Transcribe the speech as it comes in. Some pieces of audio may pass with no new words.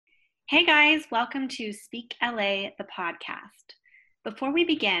Hey guys, welcome to Speak LA, the podcast. Before we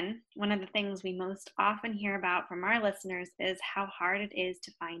begin, one of the things we most often hear about from our listeners is how hard it is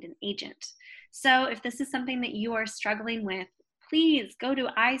to find an agent. So if this is something that you are struggling with, please go to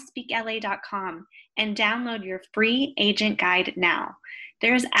ispeakla.com and download your free agent guide now.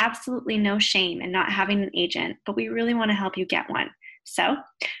 There is absolutely no shame in not having an agent, but we really want to help you get one. So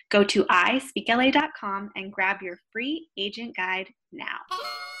go to ispeakla.com and grab your free agent guide now.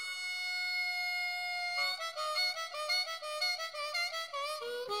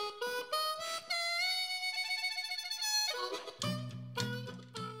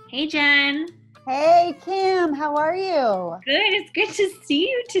 Hey, Jen. Hey, Kim, how are you? Good. It's good to see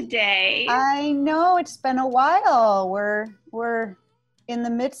you today. I know it's been a while. We're in the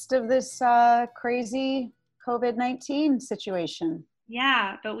midst of this crazy COVID-19 situation.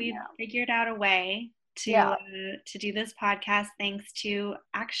 Yeah, but we figured out a way to do this podcast thanks to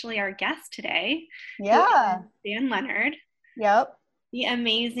actually our guest today. Yeah. Dan Leonard. Yep. The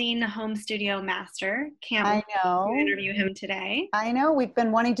amazing home studio master. Can't I wait know. to interview him today. I know. We've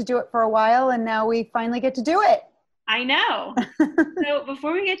been wanting to do it for a while, and now we finally get to do it. I know. So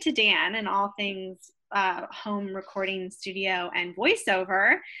before we get to Dan and all things home recording studio and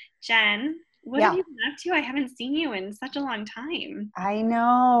voiceover, Jen, what have you been up to? I haven't seen you in such a long time. I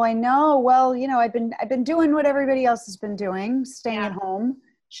know. Well, I've been doing what everybody else has been doing, staying at home,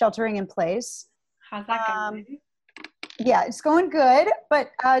 sheltering in place. How's that going? Yeah, it's going good,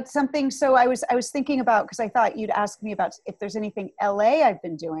 but something. So I was thinking about, because I thought you'd ask me about if there's anything LA I've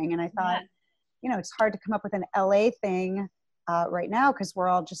been doing, and I thought, it's hard to come up with an LA thing right now because we're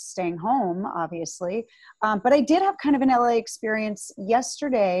all just staying home, obviously. But I did have kind of an LA experience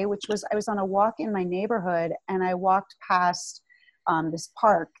yesterday, which was I was on a walk in my neighborhood, and I walked past this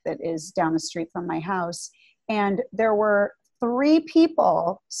park that is down the street from my house, and there were 3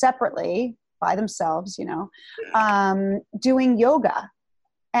 people separately, by themselves, doing yoga,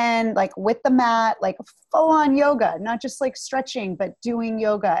 and like with the mat, like full on yoga, not just like stretching, but doing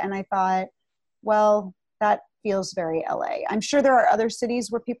yoga. And I thought, well, that feels very LA. I'm sure there are other cities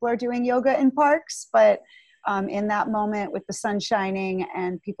where people are doing yoga in parks, but in that moment with the sun shining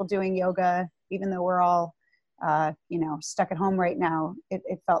and people doing yoga, even though we're all, stuck at home right now, it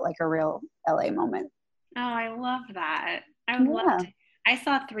felt like a real LA moment. Oh, I love that. I would love to. I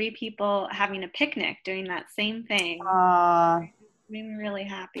saw 3 people having a picnic doing that same thing. It made me really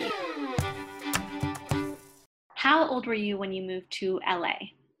happy. How old were you when you moved to LA?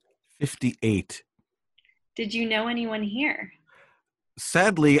 58. Did you know anyone here?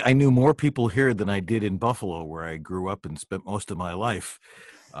 Sadly, I knew more people here than I did in Buffalo, where I grew up and spent most of my life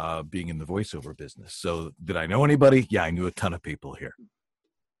being in the voiceover business. So did I know anybody? Yeah, I knew a ton of people here.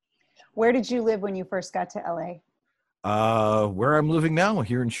 Where did you live when you first got to LA? Where I'm living now,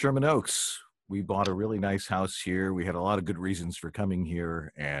 here in Sherman Oaks. We bought a really nice house here. We had a lot of good reasons for coming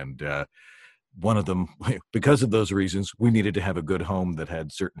here, and one of them, because of those reasons, we needed to have a good home that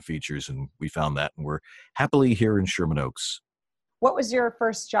had certain features, and we found that, and we're happily here in Sherman Oaks. What was your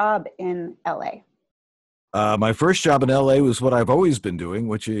first job in LA? My first job in LA was what I've always been doing,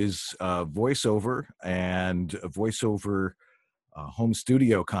 which is voiceover and a voiceover home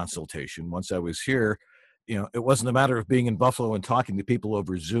studio consultation. Once I was here, it wasn't a matter of being in Buffalo and talking to people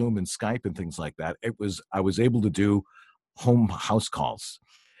over Zoom and Skype and things like that. I was able to do home house calls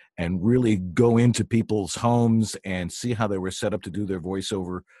and really go into people's homes and see how they were set up to do their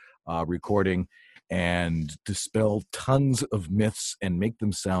voiceover recording and dispel tons of myths and make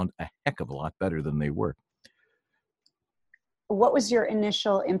them sound a heck of a lot better than they were. What was your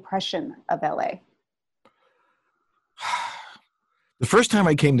initial impression of LA? The first time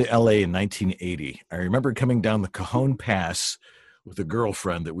I came to LA in 1980, I remember coming down the Cajon Pass with a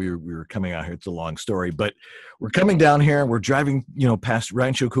girlfriend that we were coming out here. It's a long story, but we're coming down here and we're driving, past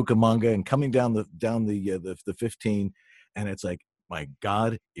Rancho Cucamonga and coming down the 15, and it's like, my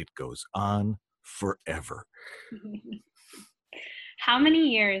God, it goes on forever. How many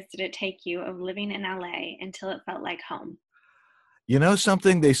years did it take you of living in LA until it felt like home? You know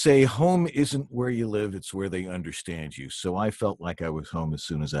something? They say home isn't where you live, it's where they understand you. So I felt like I was home as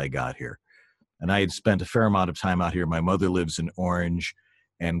soon as I got here. And I had spent a fair amount of time out here. My mother lives in Orange,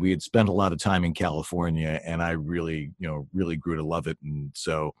 and we had spent a lot of time in California, and I really, really grew to love it. And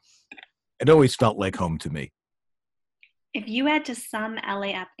so it always felt like home to me. If you had to sum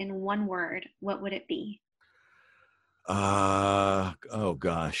LA up in one word, what would it be? Oh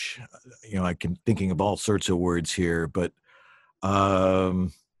gosh. I can thinking of all sorts of words here, but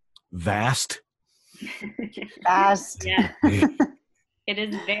vast. Vast. Yeah. It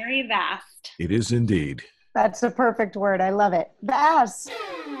is very vast. It is indeed. That's a perfect word. I love it. Vast.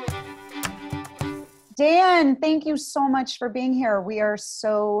 Dan, thank you so much for being here. We are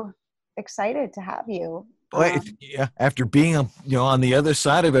so excited to have you. Boy, yeah, after being on the other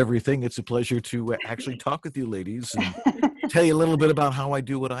side of everything, it's a pleasure to actually talk with you ladies and tell you a little bit about how I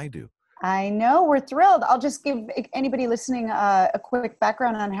do what I do. I know, we're thrilled. I'll just give anybody listening a quick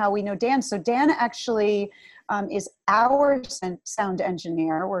background on how we know Dan. So Dan actually is our sound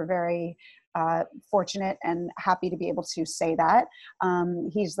engineer. We're very fortunate and happy to be able to say that.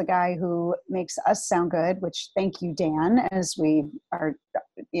 He's the guy who makes us sound good, which thank you, Dan, as we are,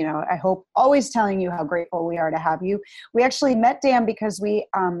 I hope always telling you how grateful we are to have you. We actually met Dan because we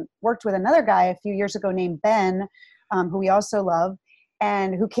worked with another guy a few years ago named Ben, who we also love,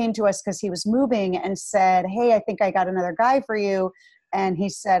 and who came to us because he was moving and said, hey, I think I got another guy for you. And he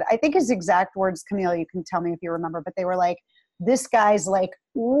said, I think his exact words, Camille, you can tell me if you remember, but they were like, this guy's like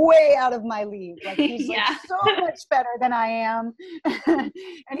way out of my league. Like he's like so much better than I am. And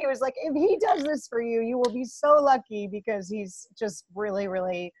he was like, if he does this for you, you will be so lucky because he's just really,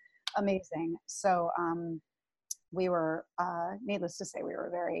 really amazing. So we were, needless to say, we were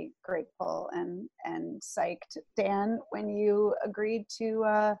very grateful and psyched, Dan, when you agreed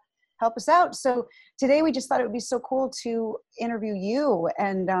to help us out. So today we just thought it would be so cool to interview you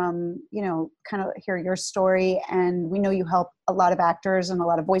and, kind of hear your story. And we know you help a lot of actors and a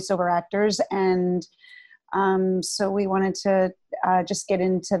lot of voiceover actors. And so we wanted to just get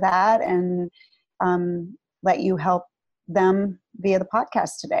into that and let you help them via the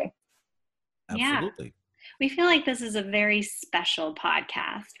podcast today. Absolutely. Yeah. We feel like this is a very special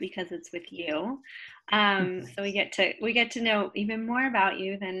podcast because it's with you. So we get to know even more about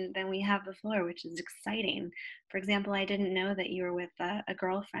you than we have before, which is exciting. For example, I didn't know that you were with a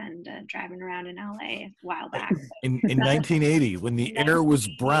girlfriend driving around in LA a while back. In 1980, when the air was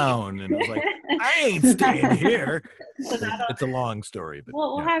brown, and it was like, I ain't staying here. So it's a long story, but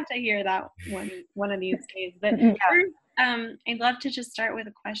we'll have to hear that one of these days. But first, I'd love to just start with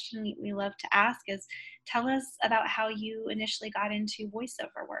a question we love to ask is, tell us about how you initially got into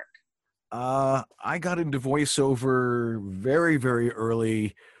voiceover work. I got into voiceover very, very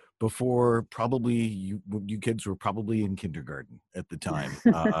early, before probably you kids were probably in kindergarten at the time.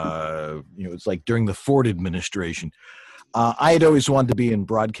 It's like during the Ford administration. I had always wanted to be in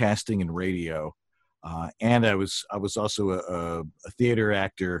broadcasting and radio. And I was also a theater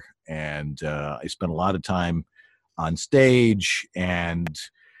actor, and I spent a lot of time on stage. And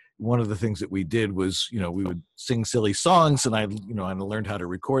one of the things that we did was, we would sing silly songs, and I learned how to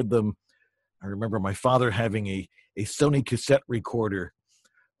record them. I remember my father having a Sony cassette recorder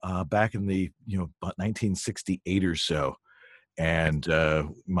back in the about 1968 or so, and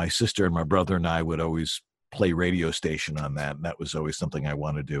my sister and my brother and I would always play radio station on that, and that was always something I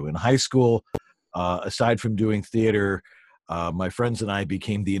wanted to do. In high school, aside from doing theater, my friends and I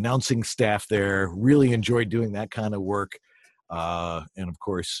became the announcing staff there. Really enjoyed doing that kind of work, and of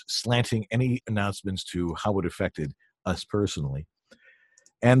course, slanting any announcements to how it affected us personally.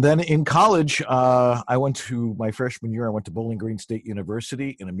 And then in college, I went to my freshman year. I went to Bowling Green State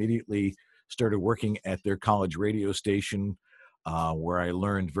University and immediately started working at their college radio station, where I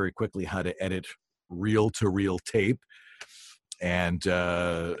learned very quickly how to edit reel-to-reel tape and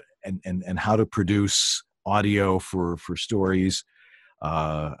how to produce audio for stories.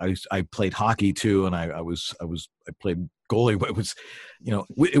 I played hockey too, and I played goalie.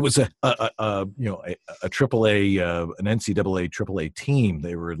 It was a AAA, an NCAA AAA team.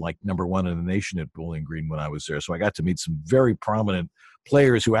 They were like number one in the nation at Bowling Green when I was there. So I got to meet some very prominent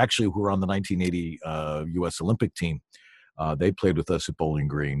players who were on the 1980 U.S. Olympic team. They played with us at Bowling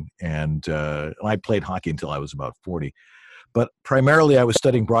Green, and I played hockey until I was about 40. But primarily, I was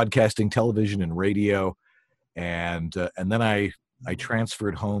studying broadcasting, television, and radio, and then I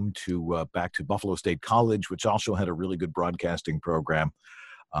transferred home to back to Buffalo State College, which also had a really good broadcasting program.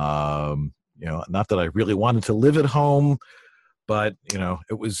 Not that I really wanted to live at home, but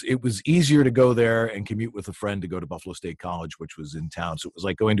it was easier to go there and commute with a friend to go to Buffalo State College, which was in town. So it was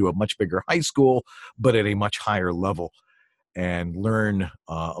like going to a much bigger high school, but at a much higher level, and learn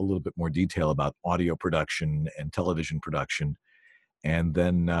a little bit more detail about audio production and television production. And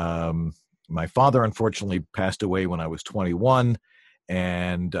then my father, unfortunately, passed away when I was 21,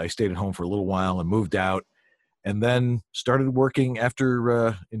 and I stayed at home for a little while and moved out, and then started working after,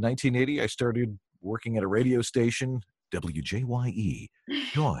 in 1980, I started working at a radio station, WJYE,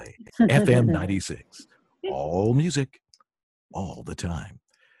 Joy, FM 96, all music, all the time.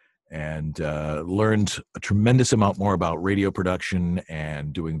 And learned a tremendous amount more about radio production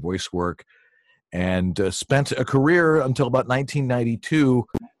and doing voice work, and spent a career until about 1992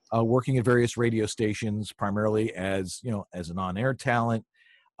 working at various radio stations, primarily as an on-air talent,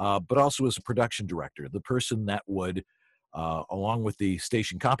 but also as a production director, the person that would, along with the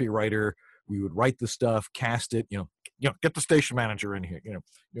station copywriter, we would write the stuff, cast it, get the station manager in here,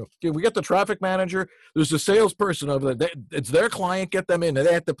 we get the traffic manager, there's a salesperson over there, it's their client, get them in, and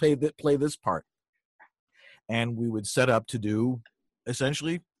they have to play this part. And we would set up to do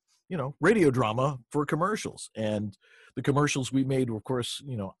essentially, radio drama for commercials. And the commercials we made, of course,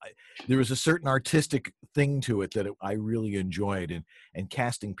 there was a certain artistic thing to it that I really enjoyed, and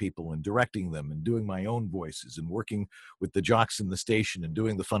casting people and directing them and doing my own voices and working with the jocks in the station and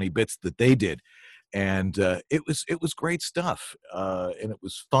doing the funny bits that they did. And it was great stuff. And it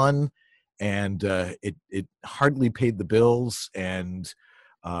was fun, and it hardly paid the bills. And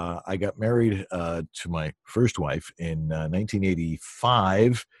I got married to my first wife in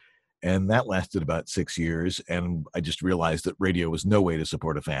 1985, and that lasted about 6 years. And I just realized that radio was no way to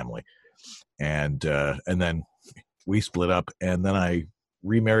support a family. And then we split up, and then I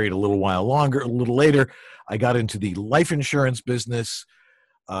remarried a little later. I got into the life insurance business.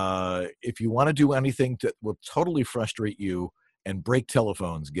 If you want to do anything that will totally frustrate you and break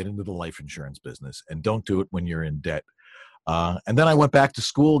telephones, get into the life insurance business, and don't do it when you're in debt. And then I went back to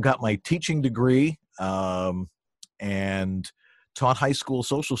school, got my teaching degree, and taught high school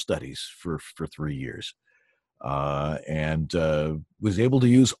social studies for 3 years, and was able to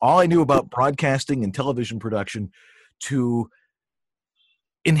use all I knew about broadcasting and television production to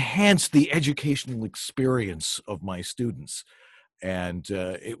enhance the educational experience of my students. And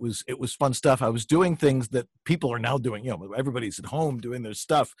it was fun stuff. I was doing things that people are now doing. Everybody's at home doing their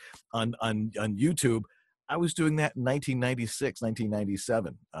stuff on YouTube. I was doing that in 1996,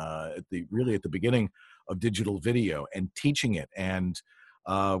 1997, at the beginning of digital video, and teaching it. And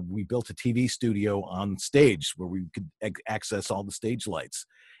we built a TV studio on stage where we could access all the stage lights.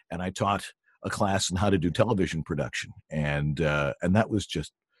 And I taught a class on how to do television production. And that was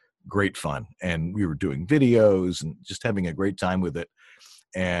just great fun. And we were doing videos and just having a great time with it.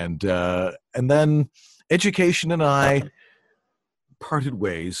 And then education and I parted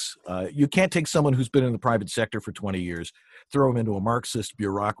ways. You can't take someone who's been in the private sector for 20 years, throw them into a Marxist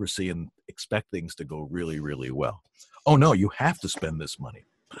bureaucracy and expect things to go really, really well. Oh no, you have to spend this money.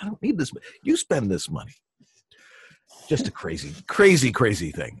 I don't need this. You spend this money. Just a crazy, crazy,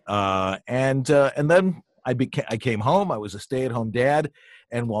 crazy thing. And then I came home. I was a stay-at-home dad,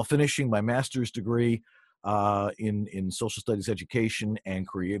 and while finishing my master's degree in social studies education and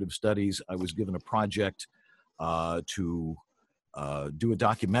creative studies, I was given a project to do a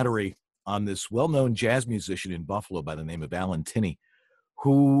documentary on this well-known jazz musician in Buffalo by the name of Alan Tinney,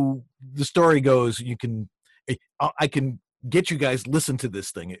 who, the story goes, I can get you guys listen to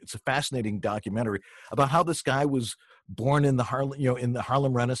this thing. It's a fascinating documentary about how this guy was born in the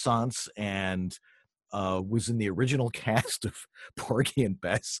Harlem Renaissance, and was in the original cast of Porgy and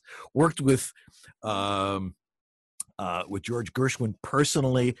Bess, worked with George Gershwin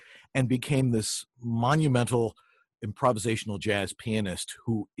personally, and became this monumental improvisational jazz pianist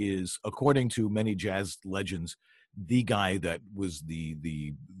who is, according to many jazz legends, the guy that was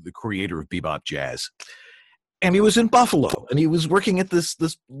the creator of bebop jazz. And he was in Buffalo, and he was working at this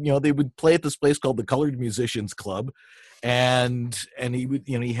they would play at this place called the Colored Musicians Club, and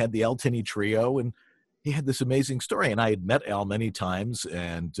he had the Al Tinney Trio, and he had this amazing story. And I had met Al many times,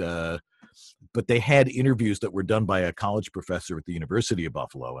 and but they had interviews that were done by a college professor at the University of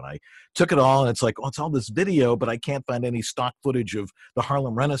Buffalo, and I took it all, and it's like, it's all this video, but I can't find any stock footage of the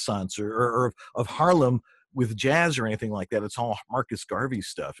Harlem Renaissance or of Harlem with jazz or anything like that. It's all Marcus Garvey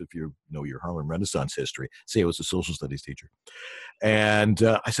stuff, if you know your Harlem Renaissance history. Say I was a social studies teacher. And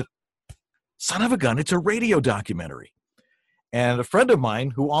I said, son of a gun, it's a radio documentary. And a friend of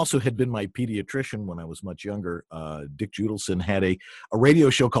mine, who also had been my pediatrician when I was much younger, Dick Judelson, had a radio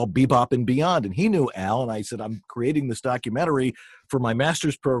show called Bebop and Beyond. And he knew Al, and I said, I'm creating this documentary for my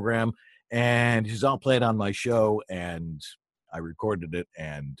master's program. And he said, I'll play it on my show. And I recorded it,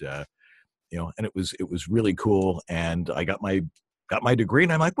 and and it was really cool. And I got my degree,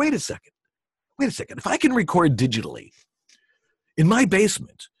 and I'm like, wait a second. If I can record digitally in my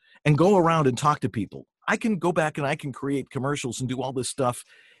basement and go around and talk to people, I can go back and I can create commercials and do all this stuff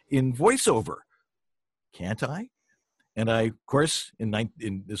in voiceover, can't I? And I, of course,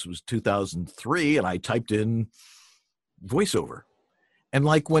 this was 2003, and I typed in voiceover. And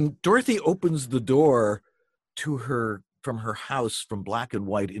like when Dorothy opens the door to her, from her house, from black and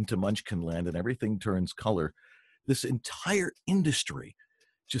white into Munchkinland, and everything turns color, this entire industry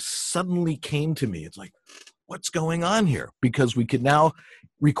just suddenly came to me. It's like, what's going on here? Because we could now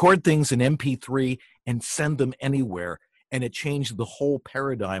record things in MP3 and send them anywhere. And it changed the whole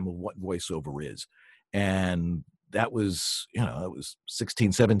paradigm of what voiceover is. And that was, that was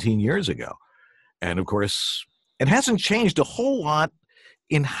 16, 17 years ago. And of course, it hasn't changed a whole lot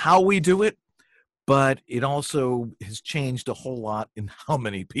in how we do it, but it also has changed a whole lot in how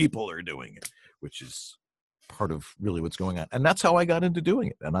many people are doing it, which is part of really what's going on. And that's how I got into doing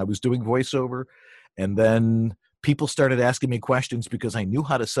it. And I was doing voiceover, and then people started asking me questions because I knew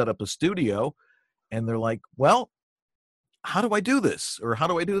how to set up a studio, and they're like, well, how do I do this? Or how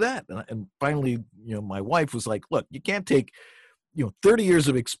do I do that? And finally, my wife was like, look, you can't take, 30 years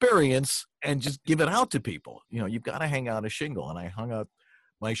of experience and just give it out to people. You've got to hang out a shingle. And I hung out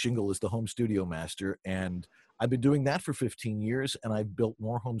my shingle as the home studio master. And I've been doing that for 15 years. And I've built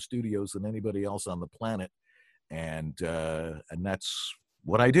more home studios than anybody else on the planet. And that's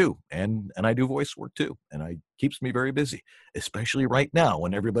what I do. And I do voice work too. And it keeps me very busy, especially right now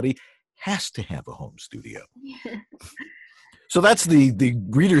when everybody has to have a home studio. So that's the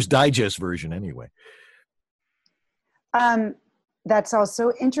Reader's Digest version anyway. That's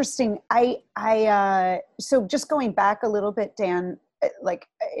also interesting. So just going back a little bit, Dan, like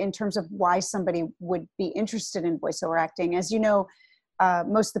in terms of why somebody would be interested in voiceover acting, as you know,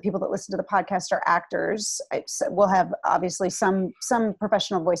 most of the people that listen to the podcast are actors. We'll have obviously some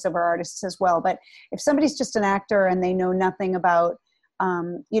professional voiceover artists as well. But if somebody's just an actor and they know nothing about,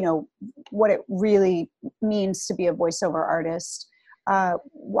 what it really means to be a voiceover artist,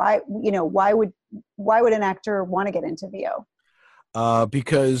 why would an actor want to get into VO?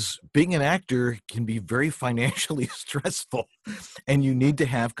 Because being an actor can be very financially stressful, and you need to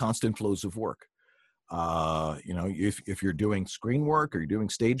have constant flows of work. If you're doing screen work or you're doing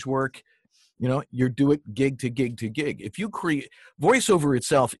stage work, you do it gig to gig to gig. If you create voiceover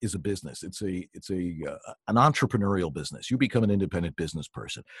itself is a business. It's an entrepreneurial business. You become an independent business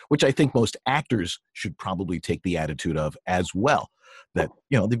person, which I think most actors should probably take the attitude of as well. That,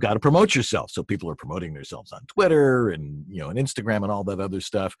 they've got to promote yourself. So people are promoting themselves on Twitter and, and Instagram and all that other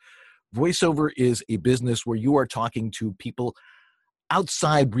stuff. Voiceover is a business where you are talking to people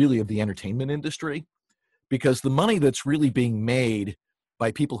outside really of the entertainment industry, because the money that's really being made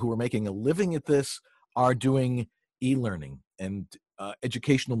by people who are making a living at this are doing e-learning and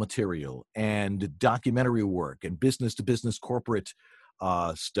educational material and documentary work and business-to-business corporate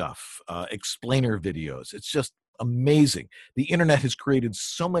stuff, explainer videos. It's just amazing. The internet has created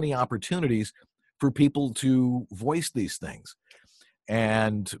so many opportunities for people to voice these things.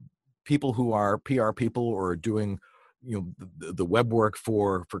 And people who are PR people or doing the web work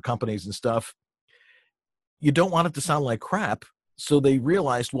for companies and stuff, you don't want it to sound like crap. So they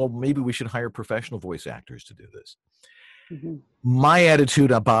realized, well, maybe we should hire professional voice actors to do this. Mm-hmm. My attitude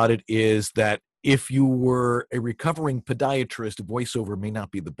about it is that if you were a recovering podiatrist, voiceover may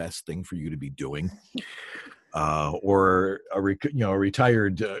not be the best thing for you to be doing. Or a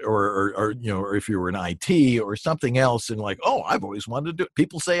retired, or if you were in IT or something else, and like, oh, I've always wanted to do it.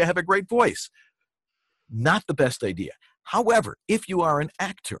 People say I have a great voice. Not the best idea. However, if you are an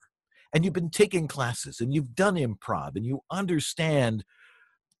actor, and you've been taking classes and you've done improv and you understand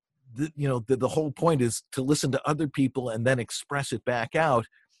the whole point is to listen to other people and then express it back out,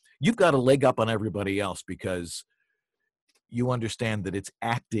 you've got a leg up on everybody else because you understand that it's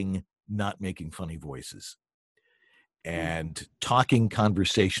acting, not making funny voices. And talking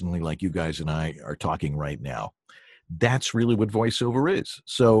conversationally like you guys and I are talking right now. That's really what voiceover is.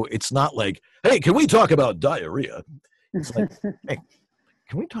 So it's not like, hey, can we talk about diarrhea? It's like, hey,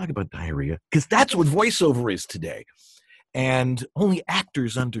 can we talk about diarrhea? Because that's what voiceover is today. And only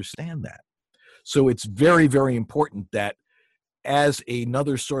actors understand that. So it's very, very important that as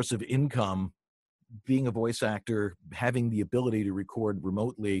another source of income, being a voice actor, having the ability to record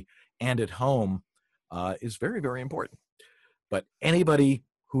remotely and at home is very, very important. But anybody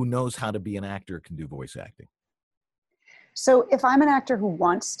who knows how to be an actor can do voice acting. So if I'm an actor who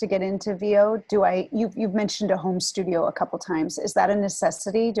wants to get into VO, you've mentioned a home studio a couple times. Is that a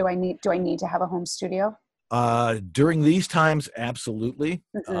necessity? Do I need to have a home studio? During these times, absolutely.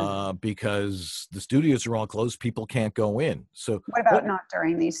 Because the studios are all closed, people can't go in. So what about not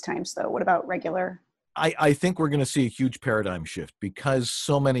during these times though? What about regular? I think we're going to see a huge paradigm shift because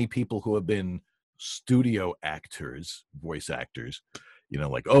so many people who have been studio actors, voice actors,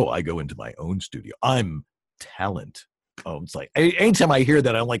 like, oh, I go into my own studio. I'm talent. Oh, it's like anytime I hear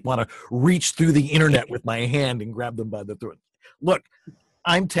that, I want to reach through the internet with my hand and grab them by the throat. Look,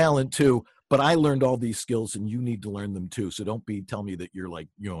 I'm talent too, but I learned all these skills and you need to learn them too. So don't tell me that you're like,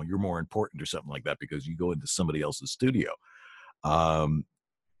 you're more important or something like that because you go into somebody else's studio.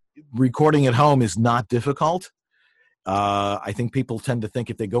 Recording at home is not difficult. I think people tend to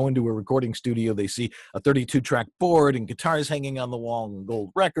think if they go into a recording studio, they see a 32-track board and guitars hanging on the wall and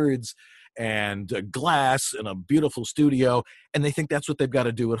gold records, and glass and a beautiful studio, and they think that's what they've got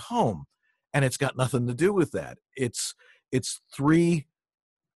to do at home. And it's got nothing to do with that. It's three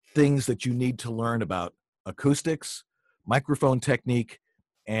things that you need to learn about: acoustics, microphone technique,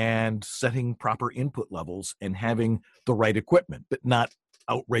 and setting proper input levels and having the right equipment, but not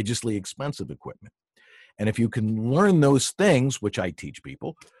outrageously expensive equipment. And if you can learn those things, which I teach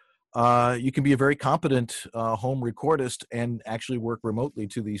people, you can be a very competent home recordist and actually work remotely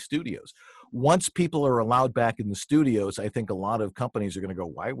to these studios. Once people are allowed back in the studios, I think a lot of companies are going to go,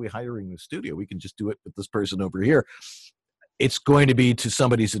 why are we hiring the studio? We can just do it with this person over here. It's going to be to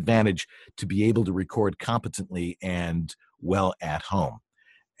somebody's advantage to be able to record competently and well at home.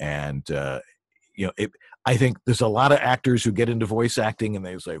 And, I think there's a lot of actors who get into voice acting and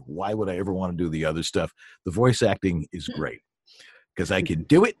they say, why would I ever want to do the other stuff? The voice acting is great because I can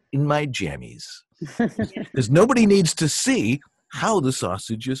do it in my jammies. Because nobody needs to see how the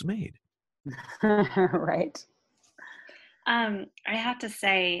sausage is made. Right. I have to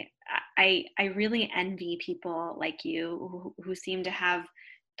say, I really envy people like you who seem to have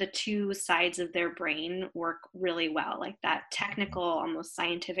the two sides of their brain work really well, like that technical, almost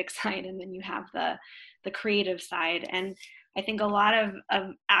scientific side, and then you have the creative side. And I think a lot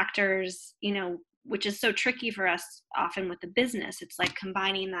of actors, which is so tricky for us often with the business, it's like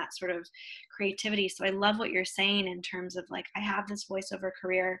combining that sort of creativity. So I love what you're saying in terms of like, I have this voiceover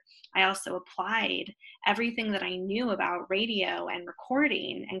career. I also applied everything that I knew about radio and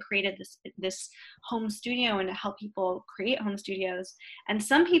recording and created this home studio and to help people create home studios. And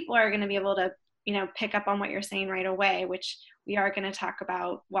some people are going to be able to, pick up on what you're saying right away, which we are going to talk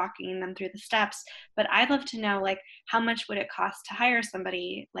about walking them through the steps. But I'd love to know, like, how much would it cost to hire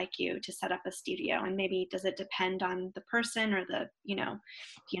somebody like you to set up a studio? And maybe does it depend on the person or the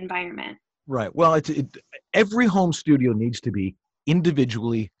environment? Right. Well, every home studio needs to be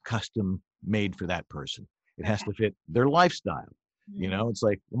individually custom made for that person. It has to fit their lifestyle. Mm-hmm. It's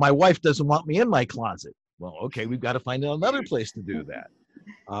like, my wife doesn't want me in my closet. Well, okay, we've got to find another place to do that.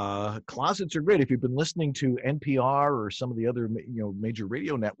 Closets are great. If you've been listening to NPR or some of the other major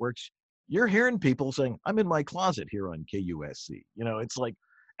radio networks, you're hearing people saying, I'm in my closet here on KUSC. It's like,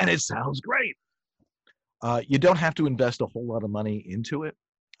 and it sounds great. You don't have to invest a whole lot of money into it.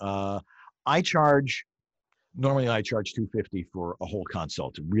 Normally I charge $250 for a whole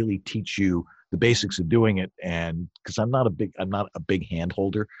consult to really teach you the basics of doing it. And because I'm not a big hand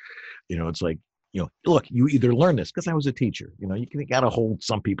holder, it's like, look, you either learn this, because I was a teacher, you got to hold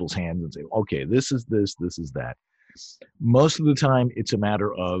some people's hands and say, okay, this is this is that. Most of the time, it's a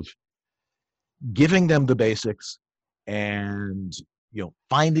matter of giving them the basics and,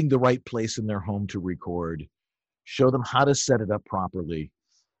 finding the right place in their home to record, show them how to set it up properly,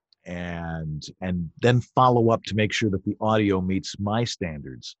 and then follow up to make sure that the audio meets my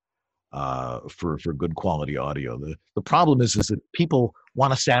standards for good quality audio. The problem is that people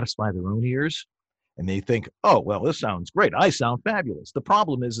want to satisfy their own ears. And they think, oh, well, this sounds great. I sound fabulous. The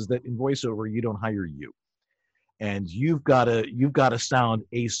problem is that in voiceover, you don't hire you. And you've got to sound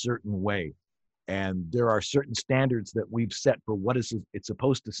a certain way. And there are certain standards that we've set for what it's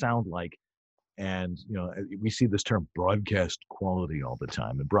supposed to sound like. And, we see this term broadcast quality all the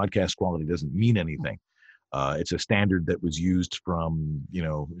time. And broadcast quality doesn't mean anything. It's a standard that was used from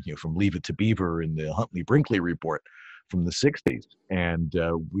Leave It to Beaver in the Huntley-Brinkley report from the 60s. And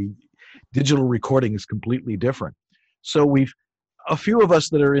digital recording is completely different. So a few of us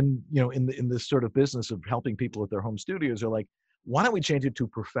that are in this sort of business of helping people with their home studios are like, why don't we change it to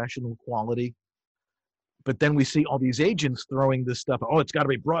professional quality? But then we see all these agents throwing this stuff, oh, it's got to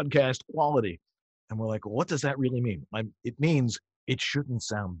be broadcast quality. And we're like, well, what does that really mean? It means it shouldn't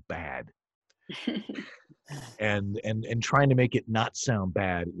sound bad. and trying to make it not sound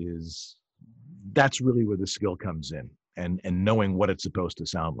bad that's really where the skill comes in. And knowing what it's supposed to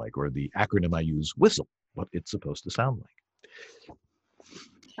sound like, or the acronym I use, WHISTLE, what it's supposed to sound like.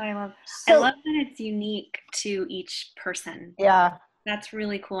 I love that it's unique to each person. Yeah. That's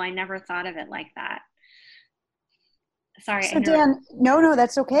really cool. I never thought of it like that. Sorry. So Dan, no,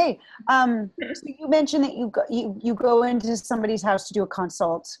 that's okay. So you mentioned that you go into somebody's house to do a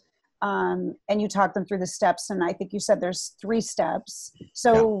consult, and you talk them through the steps. And I think you said there's 3 steps.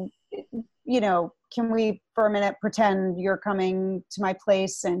 So, can we for a minute pretend you're coming to my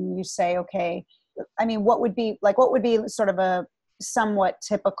place and you say, okay, what would be sort of a somewhat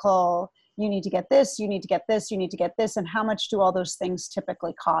typical, you need to get this, you need to get this, you need to get this, and how much do all those things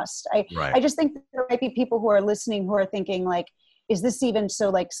typically cost? I just think there might be people who are listening who are thinking like, is this even, so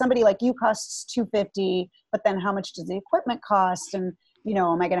like somebody like you costs $250, but then how much does the equipment cost? And,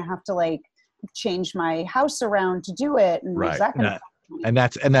 am I going to have to like change my house around to do it? And is that going to And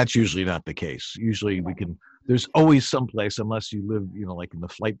that's usually not the case. Usually there's always some place, unless you live, like in the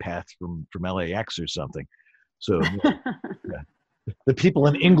flight path from LAX or something. So yeah, the people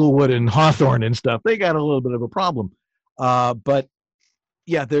in Inglewood and Hawthorne and stuff, they got a little bit of a problem. But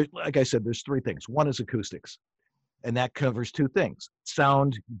yeah, like I said, there's three things. One is acoustics, and that covers two things: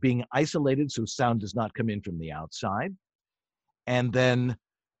 sound being isolated, so sound does not come in from the outside, and then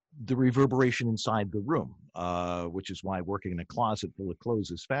the reverberation inside the room, which is why working in a closet full of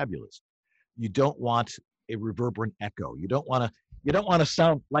clothes is fabulous. You don't want a reverberant echo. You don't want to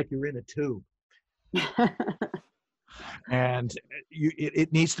sound like you're in a tube. And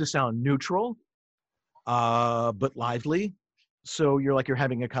it needs to sound neutral, but lively, so you're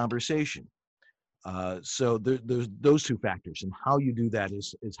having a conversation. So there's those two factors, and how you do that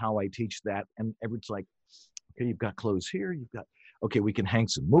is how I teach that. And it's like, okay, you've got clothes here, okay, we can hang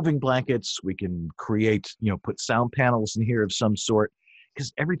some moving blankets, we can create, put sound panels in here of some sort,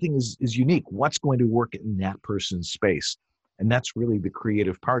 because everything is unique. What's going to work in that person's space? And that's really the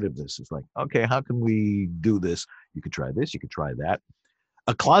creative part of this. It's like, okay, how can we do this? You could try this, you could try that.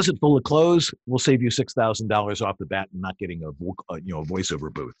 A closet full of clothes will save you $6,000 off the bat and not getting a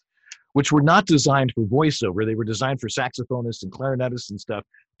voiceover booth, which were not designed for voiceover. They were designed for saxophonists and clarinetists and stuff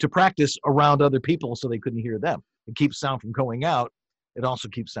to practice around other people so they couldn't hear them. It keeps sound from going out. It also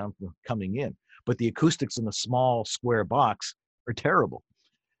keeps sound from coming in. But the acoustics in a small square box are terrible.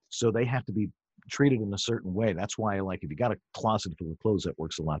 So they have to be treated in a certain way. That's why if you got a closet full of clothes, that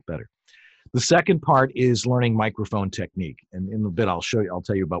works a lot better. The second part is learning microphone technique. And in a bit, I'll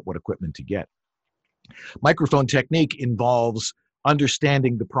tell you about what equipment to get. Microphone technique involves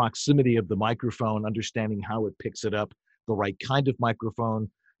understanding the proximity of the microphone, understanding how it picks it up, the right kind of microphone.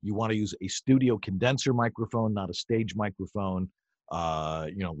 You want to use a studio condenser microphone, not a stage microphone.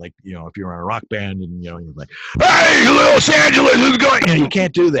 If you're in a rock band and you're like, "Hey, Los Angeles, who's going?" You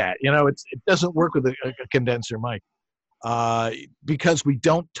can't do that. It doesn't work with a condenser mic, because we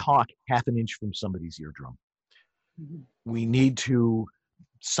don't talk half an inch from somebody's eardrum. We need to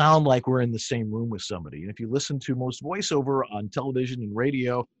sound like we're in the same room with somebody. And if you listen to most voiceover on television and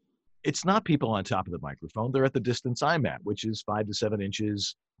radio, it's not people on top of the microphone. They're at the distance I'm at, which is 5 to 7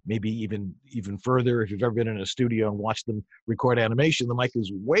 inches, maybe even further. If you've ever been in a studio and watched them record animation, the mic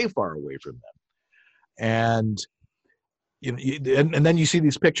is way far away from them. And and then you see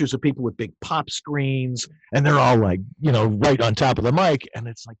these pictures of people with big pop screens, and they're all right on top of the mic. And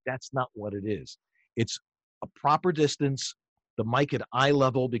it's like, that's not what it is. It's a proper distance, the mic at eye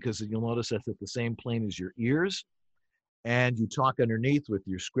level, because you'll notice that's at the same plane as your ears. And you talk underneath with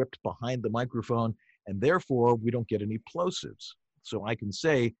your script behind the microphone, and therefore we don't get any plosives. So I can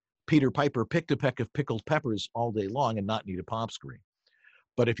say, Peter Piper picked a peck of pickled peppers all day long and not need a pop screen.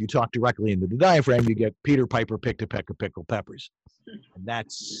 But if you talk directly into the diaphragm, you get Peter Piper picked a peck of pickled peppers. And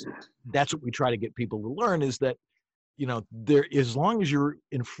that's what we try to get people to learn, is that, as long as you're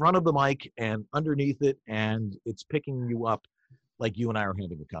in front of the mic and underneath it, and it's picking you up like you and I are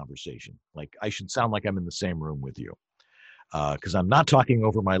having a conversation, like I should sound like I'm in the same room with you. Because I'm not talking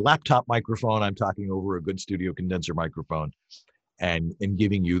over my laptop microphone. I'm talking over a good studio condenser microphone, and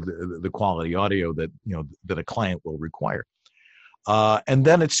giving you the quality audio that that a client will require. And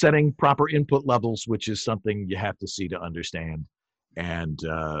then it's setting proper input levels, which is something you have to see to understand, and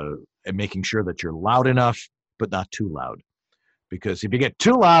making sure that you're loud enough but not too loud. Because if you get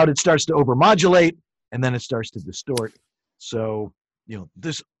too loud, it starts to overmodulate, and then it starts to distort. So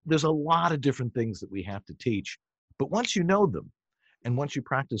there's a lot of different things that we have to teach. But once you know them, and once you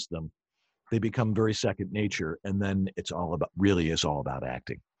practice them, they become very second nature, and then it's all about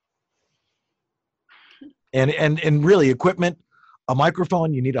acting. And really, equipment, a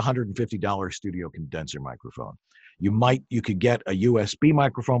microphone, you need a $150 studio condenser microphone. You could get a USB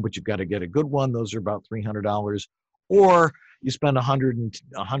microphone, but you've got to get a good one. Those are about $300. Or you spend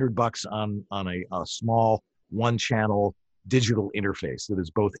 $100 on a small one-channel digital interface that is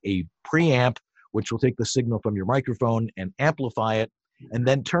both a preamp, which will take the signal from your microphone and amplify it, and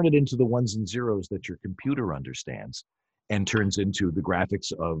then turn it into the ones and zeros that your computer understands, and turns into the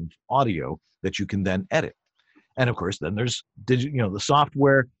graphics of audio that you can then edit. And of course, then there's the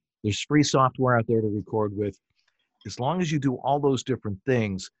software. There's free software out there to record with. As long as you do all those different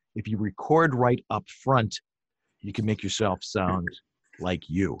things, if you record right up front, you can make yourself sound like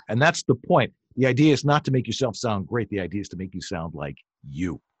you. And that's the point. The idea is not to make yourself sound great. The idea is to make you sound like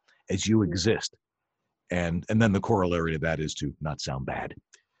you, as you exist. And then the corollary to that is to not sound bad.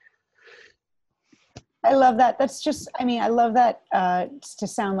 I love that. I love that, to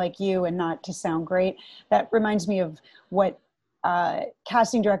sound like you and not to sound great. That reminds me of what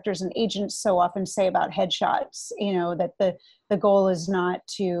casting directors and agents so often say about headshots, that the goal is not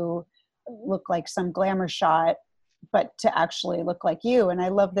to look like some glamour shot, but to actually look like you. And I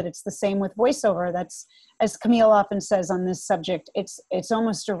love that it's the same with voiceover. That's, as Camille often says on this subject, it's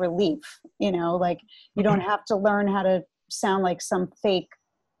almost a relief, like you don't have to learn how to sound like some fake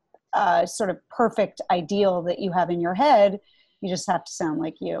sort of perfect ideal that you have in your head. You just have to sound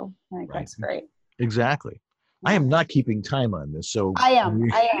like you. I think that's great. Exactly. I am not keeping time on this, so I am.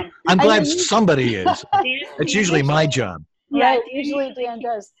 I'm glad somebody is. It's usually my job. Yeah, right. Usually Dan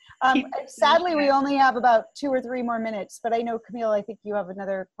does. Sadly, we only have about 2 or 3 more minutes, but I know, Camille, I think you have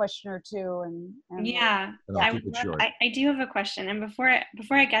another question or two. And yeah, I do have a question. And before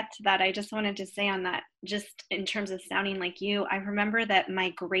I get to that, I just wanted to say on that, just in terms of sounding like you, I remember that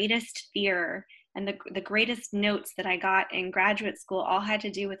my greatest fear and the greatest notes that I got in graduate school all had to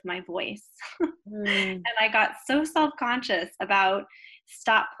do with my voice. And I got so self-conscious about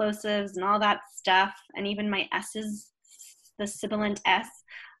stop plosives and all that stuff, and even my S's, the sibilant S.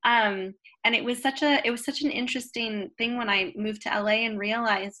 And it was such an interesting thing when I moved to LA and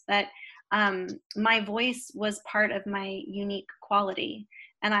realized that my voice was part of my unique quality.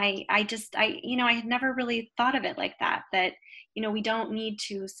 And I had never really thought of it like that, we don't need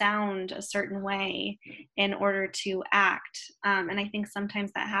to sound a certain way in order to act. And I think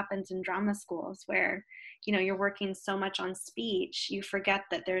sometimes that happens in drama schools where, you're working so much on speech, you forget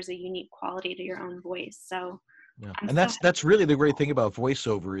that there's a unique quality to your own voice. So, yeah. And that's really the great thing about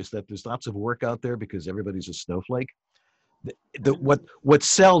voiceover is that there's lots of work out there because everybody's a snowflake. What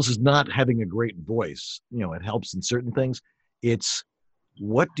sells is not having a great voice. It helps in certain things. It's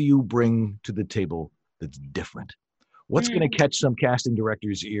what do you bring to the table that's different? What's going to catch some casting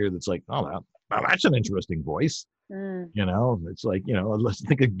director's ear that's like, oh, well, that's an interesting voice. It's like, let's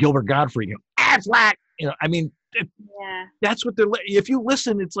think of Gilbert Gottfried, Aflac, that's what if you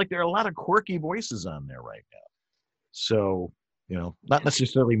listen, it's like there are a lot of quirky voices on there right now. So, not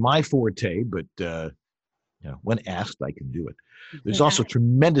necessarily my forte, but, when asked, I can do it. There's also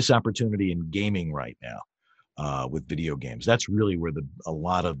tremendous opportunity in gaming right now with video games. That's really where a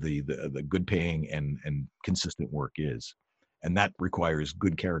lot of the good paying and consistent work is. And that requires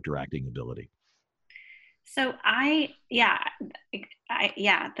good character acting ability. So the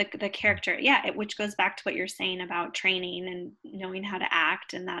character, which goes back to what you're saying about training and knowing how to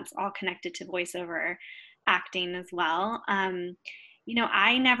act. And that's all connected to voiceover acting as well.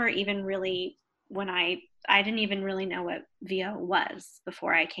 I never even really, I didn't even really know what VO was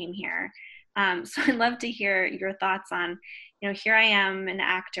before I came here. So I'd love to hear your thoughts on, here I am, an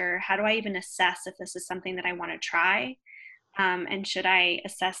actor. How do I even assess if this is something that I want to try? And should I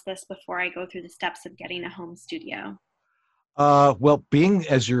assess this before I go through the steps of getting a home studio? Well, being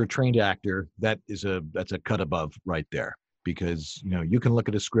as you're a trained actor, that's a cut above right there, because you can look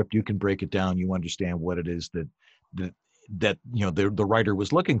at a script, you can break it down, you understand what it is that the writer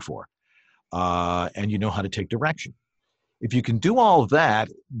was looking for, and you know how to take direction. If you can do all of that,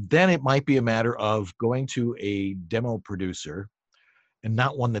 then it might be a matter of going to a demo producer, and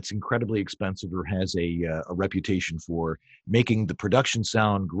not one that's incredibly expensive or has a reputation for making the production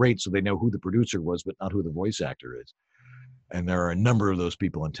sound great so they know who the producer was, but not who the voice actor is. And there are a number of those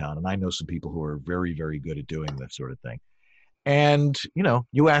people in town, and I know some people who are very, very good at doing that sort of thing. And,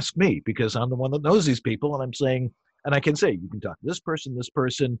 you ask me because I'm the one that knows these people, and I'm saying, and I can say, you can talk to this person.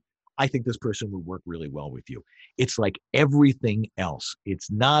 I think this person would work really well with you. It's like everything else.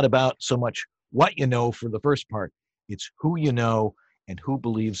 It's not about so much what you know for the first part. It's who you know and who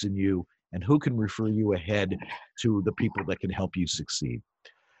believes in you and who can refer you ahead to the people that can help you succeed.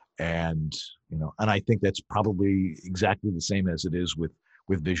 And, and I think that's probably exactly the same as it is with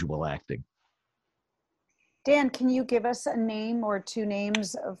visual acting. Dan, can you give us a name or 2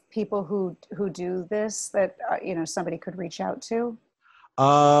 names of people who do this that, somebody could reach out to?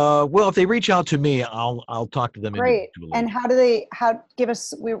 Well, if they reach out to me, I'll talk to them. Great. And give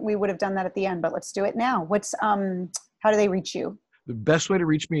us, we would have done that at the end, but let's do it now. How do they reach you? The best way to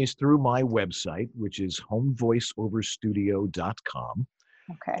reach me is through my website, which is homevoiceoverstudio.com.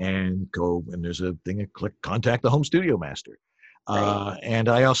 Okay. And there's a thing, click contact the home studio master. And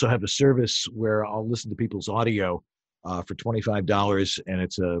I also have a service where I'll listen to people's audio for $25, and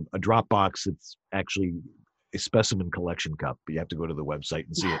it's a Dropbox. It's actually a specimen collection cup, but you have to go to the website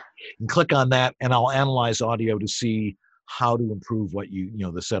and see it and click on that, and I'll analyze audio to see how to improve what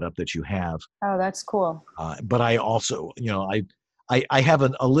the setup that you have. Oh, that's cool. But I also, I have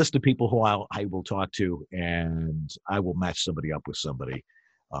a list of people who I will talk to, and I will match somebody up with somebody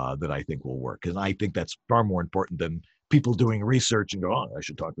that I think will work. And I think that's far more important than people doing research and go, oh, I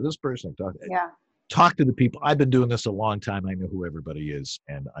should talk to this person. Yeah. talk to the people. I've been doing this a long time. I know who everybody is,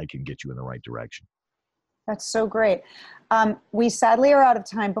 and I can get you in the right direction. That's so great. We sadly are out of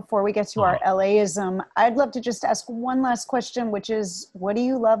time before we get to our LAism. I'd love to just ask one last question, which is, what do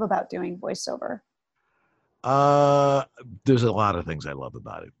you love about doing voiceover? There's a lot of things I love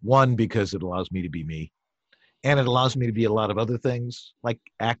about it. One, because it allows me to be me, and it allows me to be a lot of other things like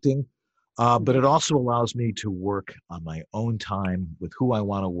acting. But it also allows me to work on my own time with who I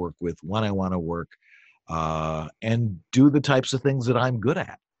want to work with, when I want to work, and do the types of things that I'm good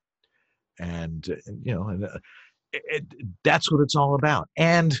at. And that's what it's all about.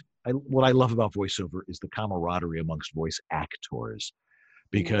 And what I love about voiceover is the camaraderie amongst voice actors,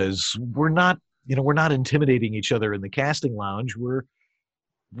 because we're not intimidating each other in the casting lounge.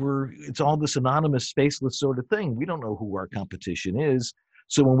 It's all this anonymous, spaceless sort of thing. We don't know who our competition is.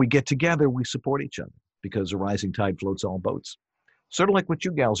 So when we get together, we support each other, because a rising tide floats all boats. Sort of like what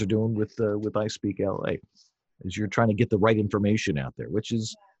you gals are doing with I Speak LA, is you're trying to get the right information out there, which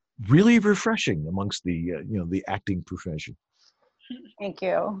is really refreshing amongst the acting profession. Thank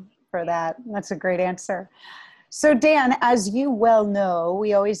you for that. That's a great answer. So Dan, as you well know,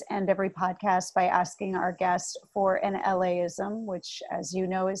 we always end every podcast by asking our guest for an LAism, which, as you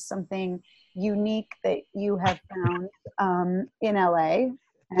know, is something unique that you have found in LA.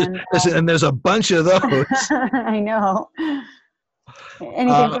 And there's a bunch of those. I know.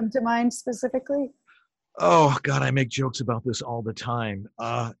 Anything come to mind specifically? Oh God, I make jokes about this all the time.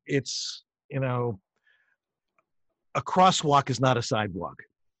 It's, a crosswalk is not a sidewalk.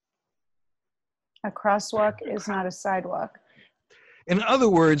 A crosswalk is not a sidewalk. In other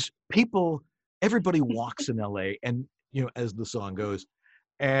words, everybody walks in LA, and, as the song goes,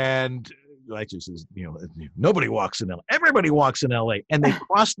 and like this is, nobody walks in LA. Everybody walks in LA, and they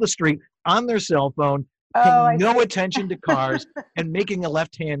cross the street on their cell phone, paying no attention to cars, and making a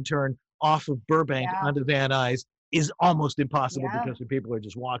left-hand turn off of Burbank onto Van Nuys is almost impossible because the people are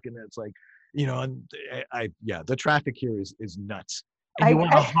just walking. It's like, the traffic here is nuts. And you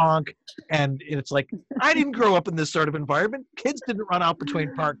want to honk, and it's like, I didn't grow up in this sort of environment. Kids didn't run out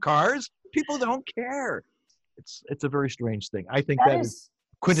between parked cars. People don't care. It's a very strange thing. I think that is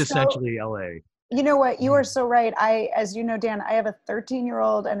quintessentially LA. You know what? You are so right. As you know, Dan, I have a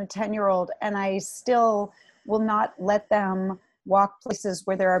 13-year-old and a 10-year-old, and I still will not let them walk places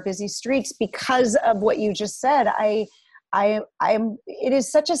where there are busy streets because of what you just said. It is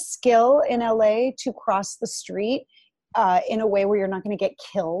such a skill in LA to cross the street in a way where you're not going to get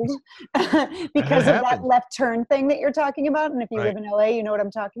killed because of that left turn thing that you're talking about. And if you live in LA, you know what I'm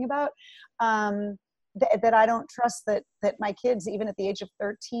talking about. That I don't trust that my kids, even at the age of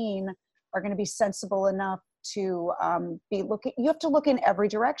 13, are going to be sensible enough to be looking. You have to look in every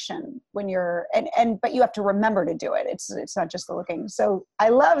direction when you're, but you have to remember to do it. It's not just the looking. So I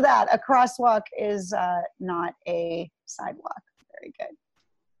love that. A crosswalk is not a sidewalk. Very good.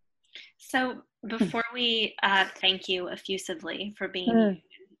 So before we thank you effusively for being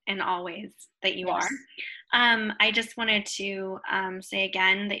and always that you are, I just wanted to say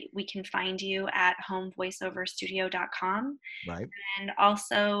again that we can find you at homevoiceoverstudio.com. Right. And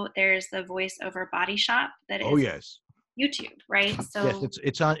also there's the Voiceover Body Shop that is YouTube, right? So yes,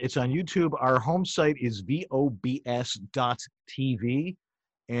 it's on YouTube. Our home site is vobs.tv,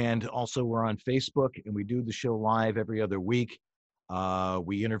 and also we're on Facebook, and we do the show live every other week.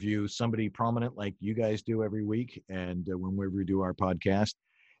 We interview somebody prominent like you guys do every week, and when we do our podcast.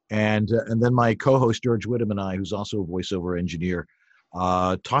 And then my co-host, George Whittam, and I, who's also a voiceover engineer,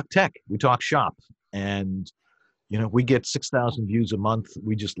 talk tech. We talk shop. And, we get 6,000 views a month.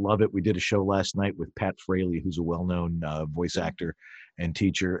 We just love it. We did a show last night with Pat Fraley, who's a well-known voice actor and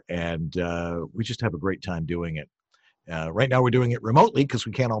teacher. And we just have a great time doing it. Right now we're doing it remotely because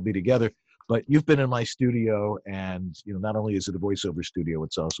we can't all be together. But you've been in my studio, and, not only is it a voiceover studio,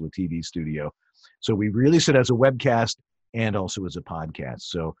 it's also a TV studio. So we release it as a webcast and also as a podcast.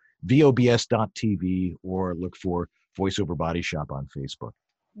 So vobs.tv, or look for Voiceover Body Shop on Facebook.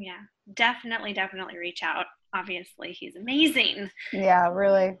 Yeah, definitely reach out. Obviously, he's amazing. Yeah,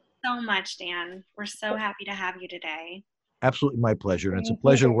 really. So much, Dan. We're so happy to have you today. Absolutely my pleasure. And it's a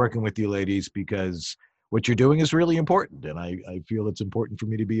pleasure working with you ladies, because what you're doing is really important. And I feel it's important for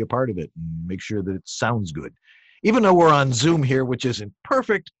me to be a part of it and make sure that it sounds good. Even though we're on Zoom here, which isn't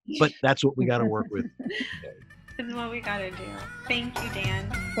perfect, but that's what we got to work with today. This is what we got to do. Thank you, Dan.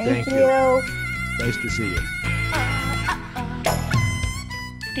 Thank you. Nice to see you.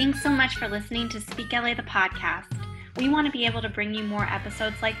 Thanks so much for listening to Speak LA, the podcast. We want to be able to bring you more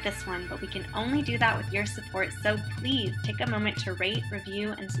episodes like this one, but we can only do that with your support. So please take a moment to rate,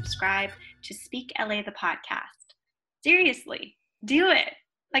 review, and subscribe to Speak LA, the podcast. Seriously, do it.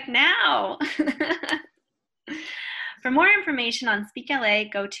 Like now. For more information on Speak LA,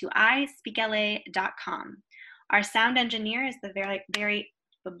 go to ispeakla.com. Our sound engineer is the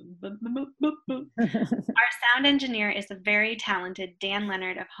very talented Dan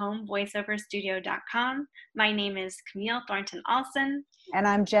Leonard of homevoiceoverstudio.com. My name is Camille Thornton Alson. And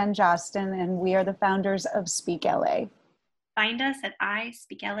I'm Jen Jostin, and we are the founders of Speak LA. Find us at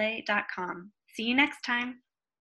ispeakla.com. See you next time.